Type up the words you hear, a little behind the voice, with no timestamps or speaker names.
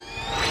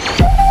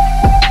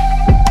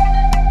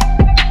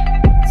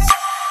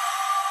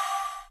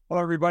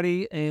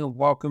everybody, and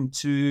welcome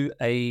to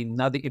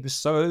another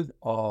episode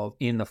of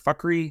In the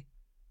Fuckery.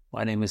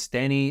 My name is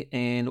Danny,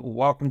 and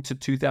welcome to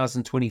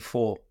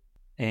 2024.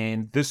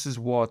 And this is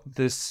what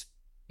this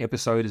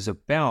episode is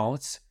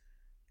about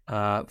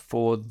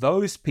for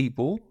those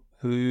people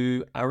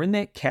who are in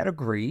that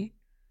category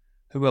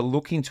who are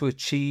looking to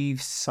achieve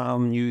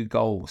some new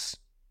goals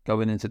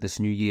going into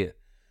this new year.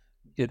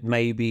 It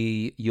may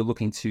be you're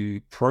looking to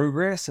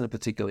progress in a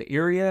particular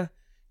area.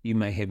 You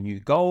may have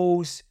new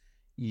goals.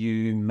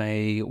 You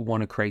may want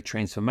to create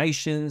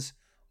transformations,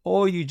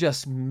 or you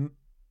just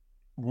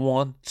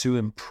want to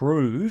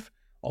improve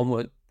on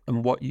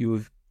what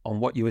you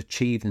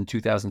achieved in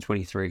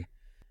 2023.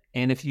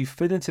 And if you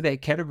fit into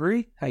that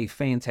category, hey,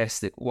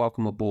 fantastic,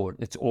 welcome aboard.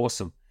 It's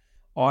awesome.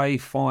 I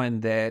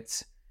find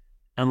that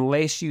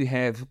unless you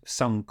have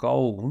some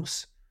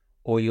goals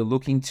or you're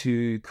looking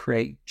to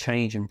create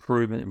change,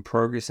 improvement, and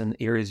progress in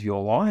areas of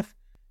your life,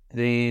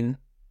 then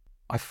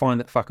I find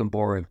it fucking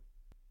boring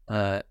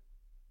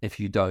if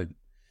you don't.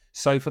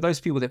 So for those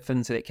people that fit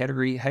into that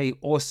category, hey,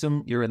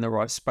 awesome, you're in the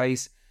right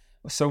space.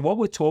 So what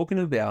we're talking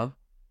about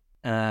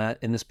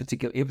in this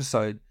particular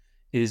episode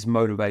is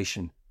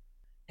motivation.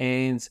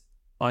 And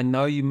I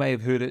know you may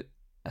have heard it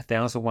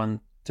 1,001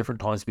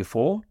 different times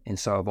before, and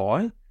so have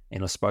I,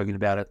 and I've spoken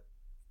about it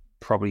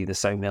probably the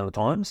same amount of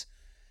times.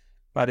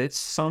 But it's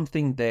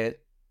something that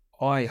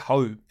I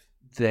hope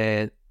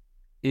that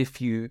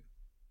if you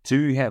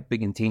do have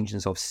big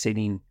intentions of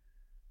setting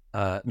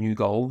new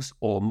goals,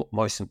 or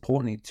most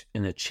importantly,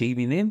 in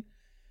achieving them,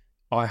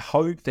 I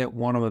hope that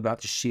what I'm about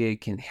to share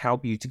can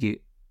help you to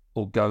get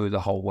or go the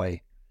whole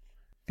way.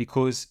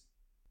 Because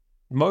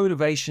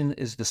motivation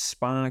is the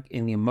spark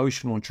and the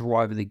emotional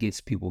driver that gets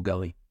people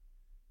going.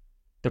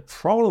 The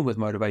problem with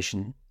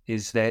motivation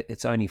is that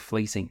it's only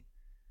fleeting.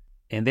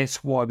 And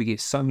that's why we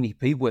get so many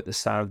people at the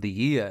start of the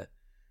year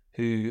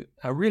who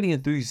are really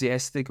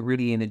enthusiastic,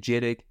 really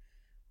energetic,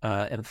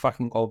 and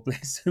fucking God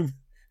bless them.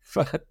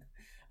 But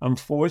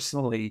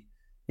unfortunately,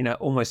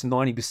 almost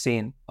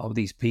 90% of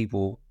these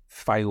people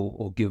fail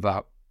or give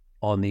up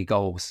on their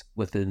goals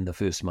within the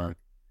first month.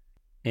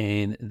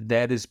 And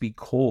that is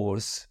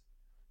because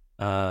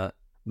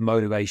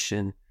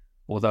motivation,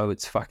 although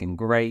it's fucking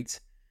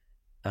great,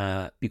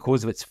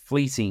 because of its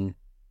fleeting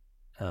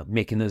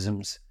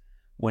mechanisms,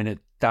 when it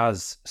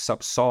does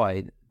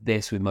subside,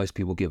 that's when most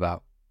people give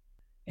up.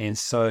 And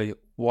so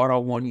what I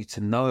want you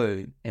to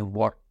know, and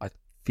what I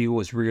feel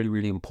is really,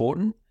 really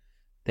important,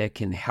 that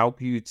can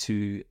help you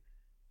to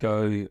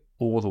go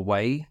all the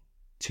way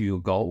to your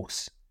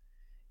goals,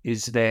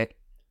 is that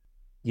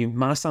you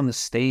must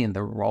understand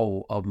the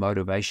role of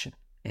motivation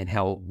and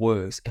how it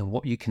works and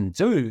what you can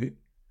do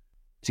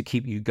to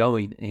keep you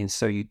going, and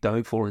so you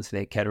don't fall into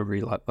that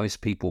category like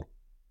most people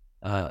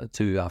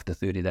do after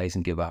 30 days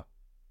and give up.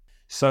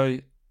 So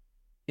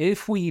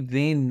if we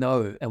then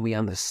know and we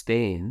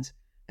understand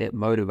that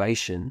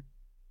motivation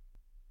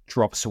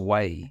drops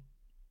away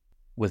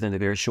within a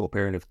very short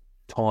period of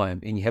time,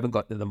 and you haven't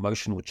got the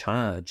emotional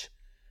charge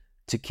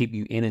to keep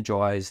you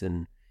energized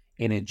and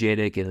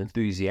energetic and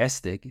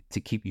enthusiastic to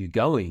keep you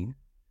going,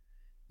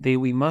 then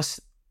we must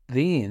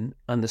then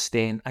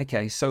understand,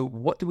 okay, so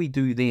what do we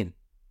do then?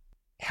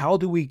 How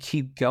do we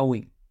keep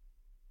going?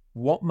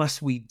 What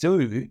must we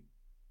do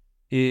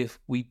if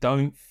we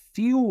don't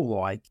feel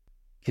like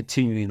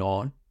continuing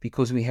on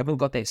because we haven't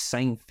got that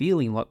same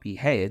feeling like we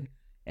had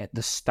at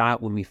the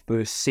start when we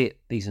first set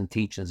these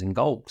intentions and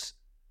goals?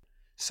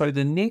 So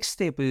the next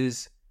step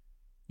is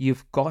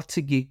you've got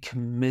to get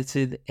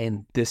committed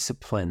and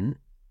disciplined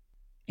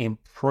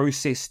and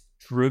process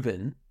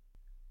driven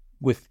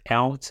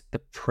without the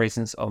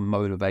presence of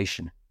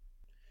motivation.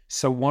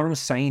 So what I'm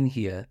saying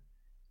here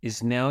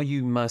is now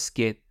you must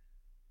get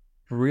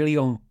really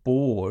on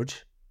board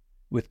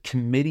with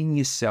committing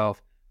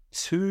yourself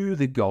to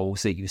the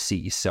goals that you set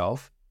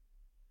yourself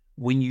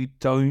when you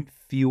don't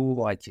feel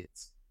like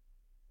it,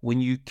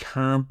 when you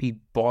can't be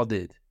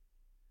bothered,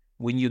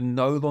 when you're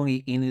no longer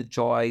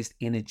energized,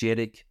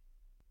 energetic,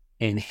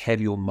 and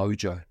have your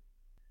mojo.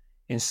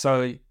 And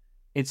so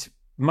it's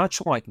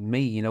much like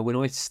me, when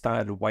I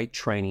started weight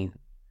training,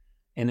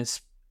 and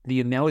it's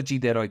the analogy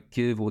that I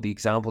give, or the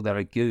example that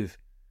I give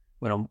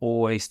when I'm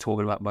always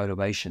talking about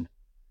motivation.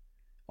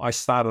 I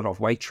started off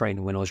weight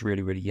training when I was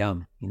really, really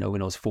young,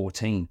 when I was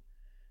 14.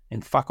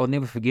 And fuck, I'll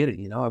never forget it.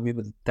 I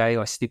remember the day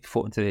I stepped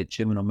foot into that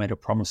gym and I made a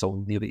promise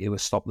I'll never, ever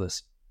stop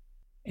this.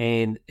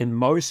 And in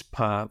most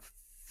part,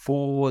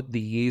 for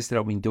the years that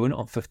I've been doing it,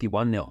 I'm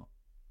 51 now.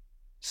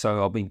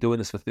 So I've been doing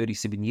this for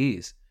 37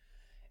 years.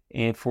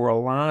 And for a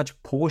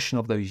large portion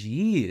of those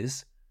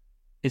years,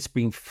 it's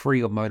been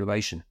free of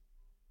motivation.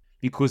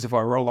 Because if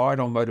I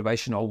relied on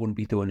motivation, I wouldn't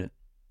be doing it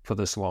for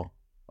this long.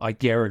 I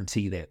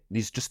guarantee that.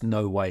 There's just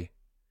no way.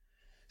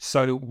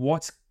 So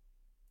what's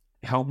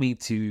helped me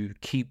to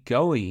keep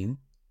going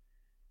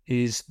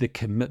is the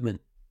commitment,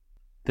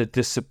 the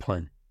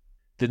discipline,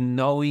 the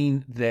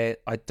knowing that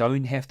I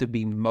don't have to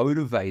be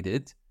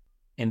motivated,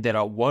 and that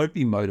I won't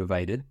be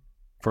motivated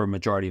for a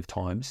majority of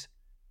times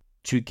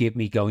to get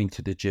me going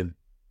to the gym.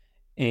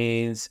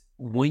 And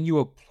when you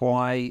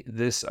apply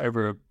this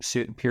over a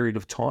certain period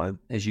of time,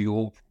 as you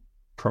all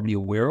probably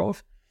aware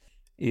of,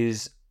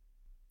 is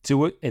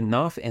do it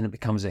enough and it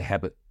becomes a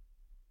habit.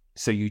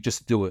 So you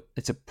just do it.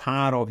 It's a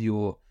part of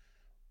your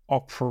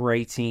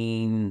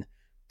operating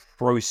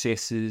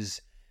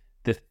processes,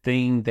 the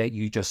thing that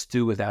you just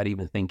do without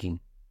even thinking.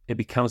 It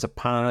becomes a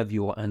part of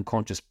your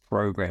unconscious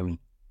programming.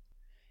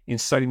 And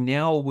so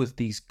now with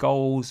these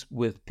goals,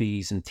 with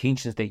these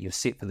intentions that you've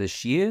set for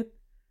this year,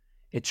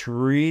 it's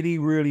really,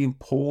 really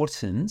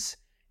important,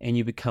 and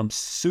you become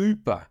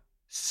super,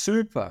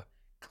 super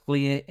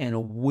clear and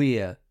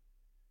aware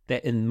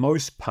that in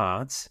most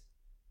parts,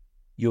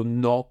 you're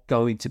not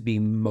going to be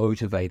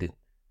motivated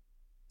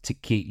to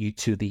get you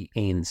to the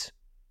end.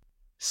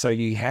 So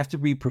you have to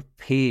be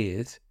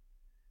prepared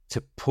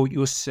to put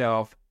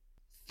yourself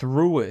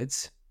through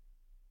it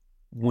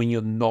when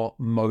you're not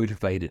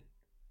motivated.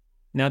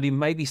 Now, there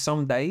may be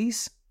some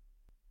days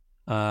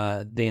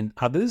than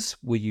others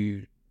where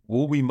you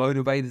will be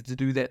motivated to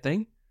do that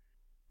thing,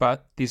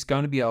 but there's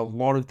going to be a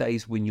lot of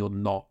days when you're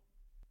not.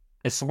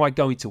 It's like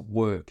going to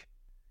work.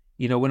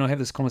 You know, when I have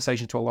this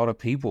conversation to a lot of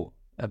people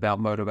about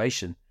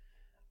motivation,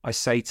 I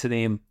say to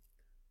them,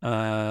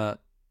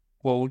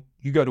 well,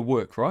 you go to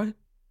work, right?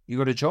 You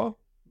got a job?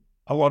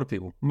 A lot of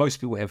people, most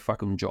people have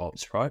fucking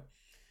jobs, right?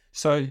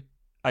 So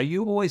are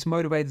you always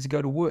motivated to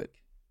go to work?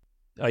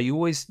 Are you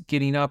always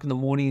getting up in the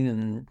morning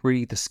and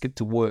ready to skip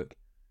to work?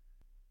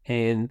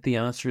 And the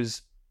answer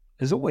is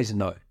always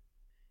no.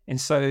 And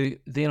so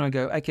then I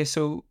go, okay,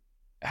 so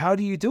how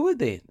do you do it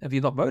then if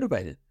you're not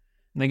motivated?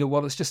 And they go,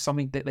 well, it's just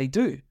something that they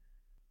do.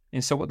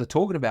 And so what they're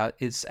talking about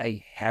is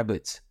a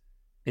habit.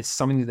 It's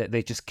something that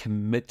they just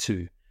commit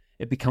to.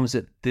 It becomes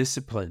a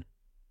discipline.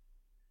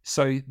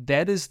 So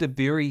that is the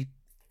very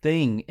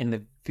thing and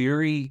the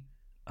very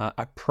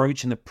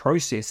approach and the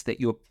process that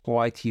you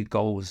apply to your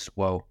goals as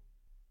well.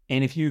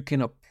 And if you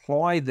can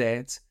apply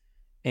that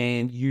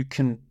and you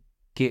can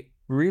get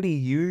really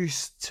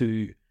used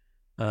to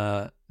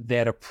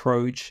that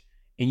approach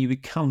and you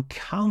become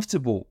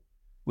comfortable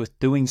with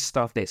doing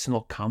stuff that's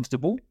not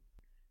comfortable,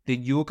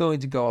 then you're going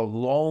to go a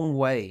long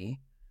way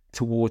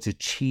towards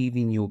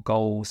achieving your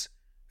goals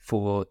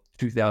for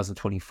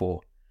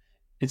 2024.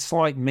 It's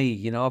like me,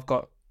 you know, I've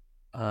got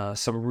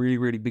some really,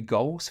 really big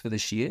goals for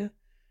this year.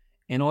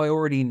 And I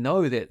already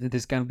know that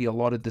there's going to be a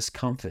lot of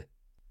discomfort.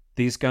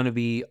 There's going to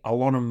be a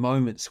lot of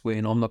moments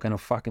when I'm not going to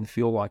fucking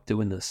feel like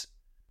doing this.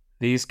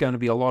 There's going to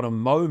be a lot of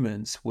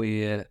moments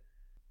where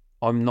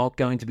I'm not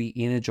going to be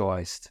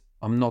energized.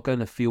 I'm not going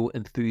to feel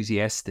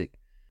enthusiastic.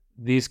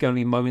 There's going to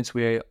be moments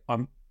where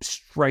I'm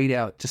straight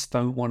out, just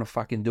don't want to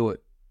fucking do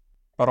it.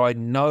 But I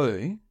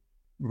know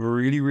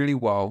really, really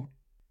well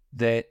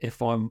that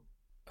if I'm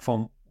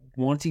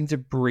wanting to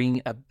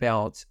bring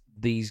about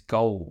these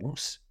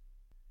goals,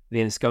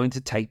 then it's going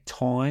to take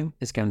time,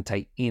 it's going to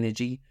take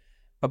energy,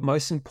 but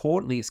most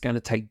importantly, it's going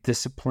to take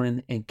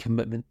discipline and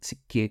commitment to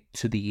get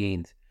to the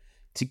end,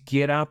 to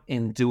get up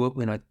and do it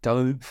when I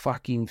don't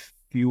fucking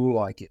feel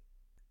like it.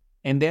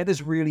 And that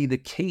is really the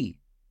key.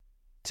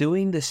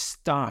 Doing the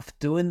stuff,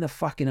 doing the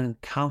fucking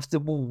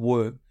uncomfortable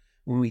work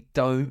when we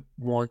don't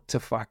want to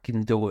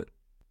fucking do it.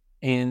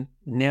 And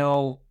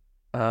now,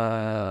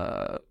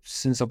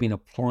 since I've been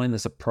applying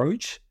this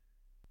approach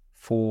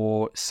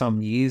for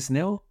some years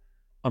now,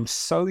 I'm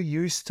so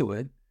used to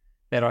it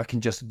that I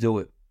can just do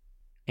it.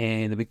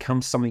 And it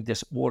becomes something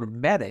that's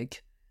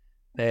automatic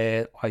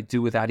that I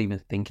do without even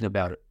thinking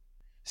about it.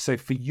 So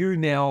for you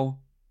now,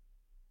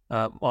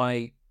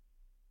 my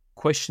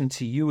question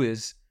to you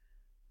is,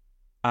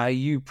 are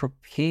you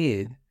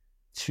prepared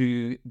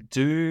to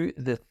do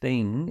the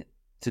thing,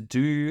 to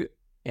do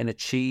and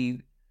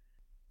achieve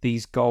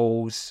these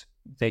goals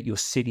that you're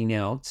setting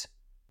out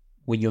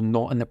when you're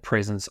not in the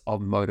presence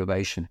of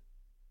motivation?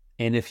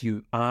 And if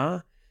you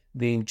are,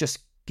 then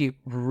just get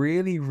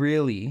really,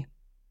 really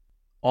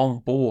on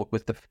board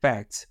with the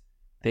fact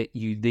that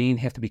you then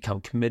have to become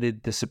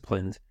committed,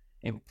 disciplined,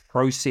 and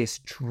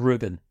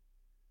process-driven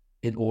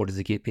in order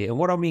to get there. And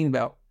what I mean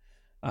about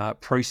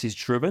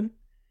process-driven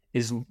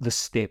is the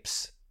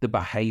steps, the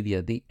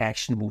behavior, the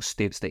actionable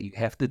steps that you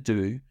have to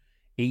do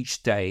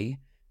each day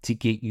to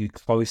get you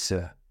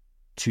closer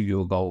to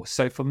your goal.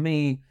 So for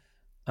me,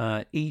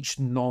 each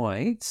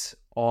night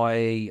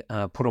I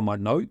put on my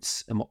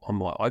notes on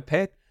my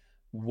iPad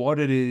what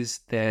it is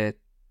that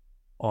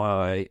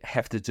I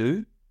have to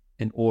do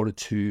in order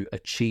to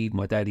achieve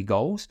my daily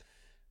goals.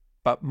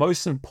 But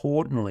most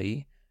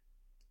importantly,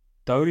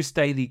 those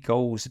daily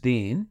goals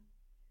then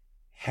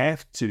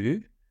have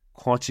to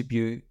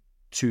contribute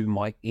to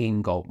my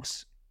end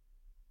goals.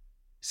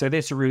 So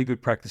that's a really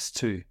good practice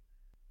too.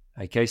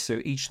 Okay,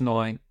 so each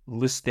night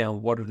list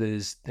down what it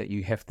is that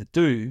you have to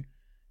do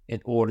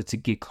in order to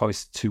get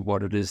close to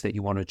what it is that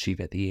you want to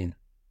achieve at the end.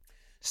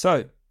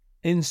 So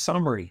in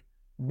summary,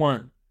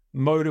 1,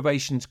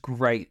 motivation's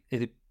great.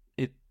 It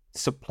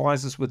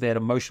supplies us with that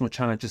emotional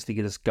challenge just to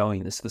get us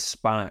going. It's the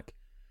spark.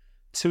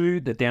 2,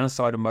 the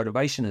downside of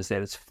motivation is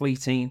that it's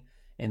fleeting,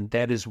 and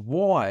that is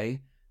why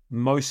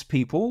most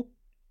people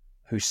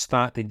who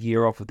start the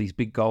year off with these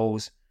big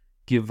goals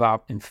give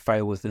up and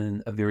fail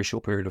within a very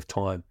short period of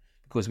time.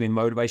 Because when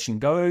motivation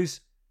goes,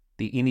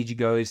 the energy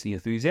goes, the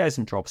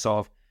enthusiasm drops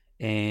off,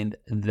 and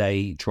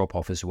they drop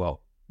off as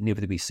well.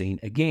 Never to be seen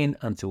again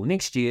until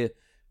next year,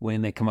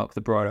 when they come up with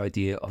the bright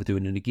idea of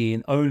doing it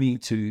again, only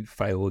to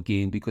fail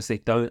again because they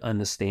don't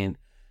understand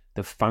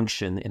the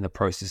function and the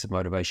process of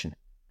motivation.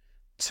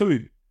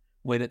 2,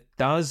 when it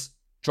does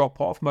drop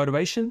off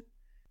motivation,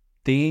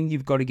 then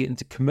you've got to get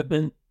into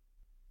commitment,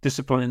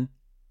 discipline,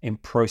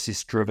 and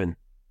process driven.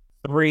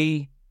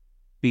 3,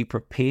 be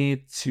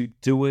prepared to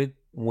do it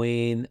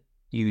when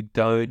you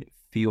don't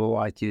feel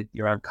like it,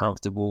 you're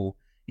uncomfortable,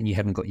 and you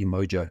haven't got your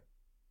mojo.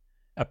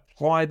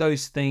 Apply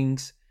those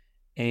things,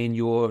 and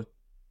your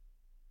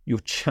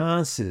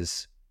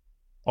chances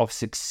of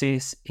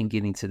success in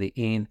getting to the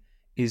end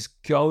is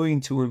going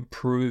to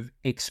improve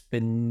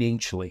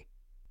exponentially.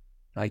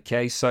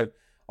 Okay, so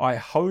I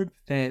hope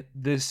that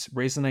this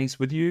resonates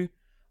with you.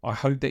 I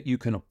hope that you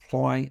can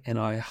apply, and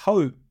I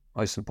hope,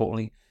 most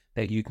importantly,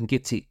 that you can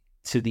get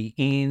to the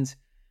end,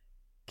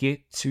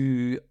 get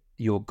to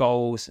your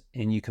goals,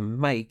 and you can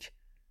make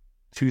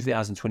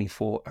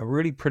 2024 a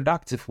really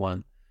productive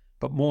one,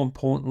 but more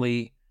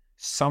importantly,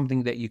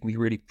 something that you can be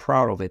really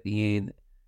proud of at the end,